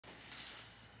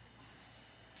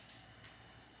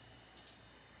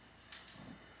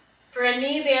For a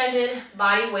knee banded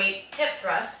body weight hip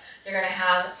thrust, you're going to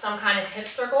have some kind of hip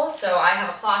circle. So I have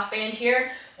a cloth band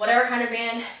here, whatever kind of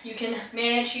band you can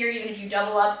manage here, even if you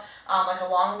double up like a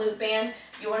long loop band.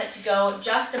 You want it to go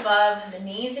just above the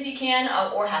knees if you can,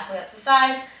 or halfway up the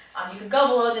thighs. You could go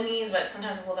below the knees, but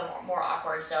sometimes it's a little bit more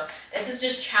awkward. So this is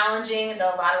just challenging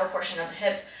the lateral portion of the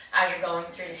hips as you're going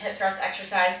through the hip thrust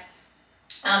exercise.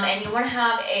 And you want to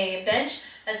have a bench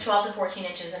that's 12 to 14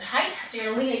 inches in height. So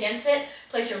you're going to lean against it,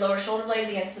 place your lower shoulder blades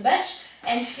against the bench,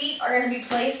 and feet are going to be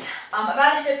placed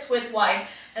about a hip's width wide.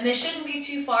 And they shouldn't be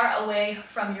too far away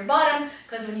from your bottom,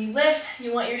 because when you lift,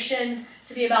 you want your shins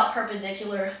to be about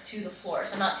perpendicular to the floor.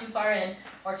 So not too far in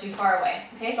or too far away.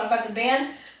 Okay, so I've got the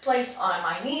band placed on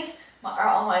my knees, or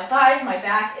on my thighs. My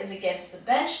back is against the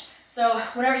bench. So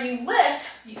whenever you lift,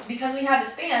 because we have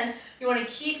this band, you want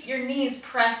to keep your knees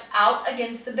pressed out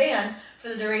against the band for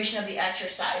the duration of the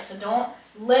exercise. So don't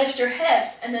lift your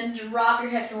hips and then drop your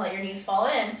hips and let your knees fall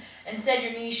in. Instead,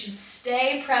 your knees should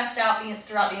stay pressed out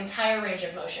throughout the entire range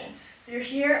of motion. So you're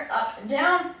here, up and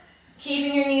down,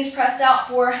 keeping your knees pressed out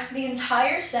for the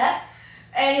entire set.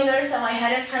 And you'll notice that my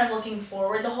head is kind of looking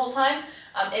forward the whole time.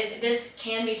 This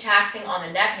can be taxing on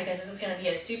the neck because this is going to be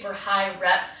a super high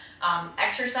rep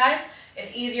exercise.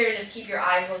 It's easier to just keep your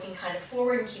eyes looking kind of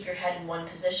forward and keep your head in one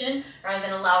position rather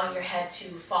than allowing your head to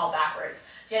fall backwards.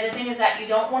 The other thing is that you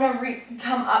don't want to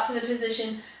come up to the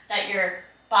position that your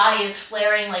body is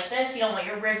flaring like this. You don't want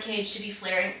your rib cage to be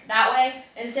flaring that way.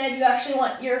 Instead, you actually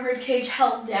want your rib cage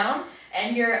held down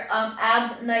and your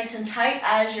abs nice and tight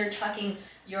as you're tucking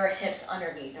your hips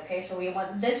underneath. Okay, so we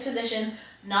want this position,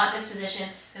 not this position,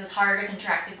 because it's harder to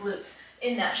contract the glutes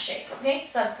in that shape. Okay,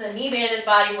 so that's the knee banded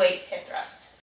body weight hip thrust.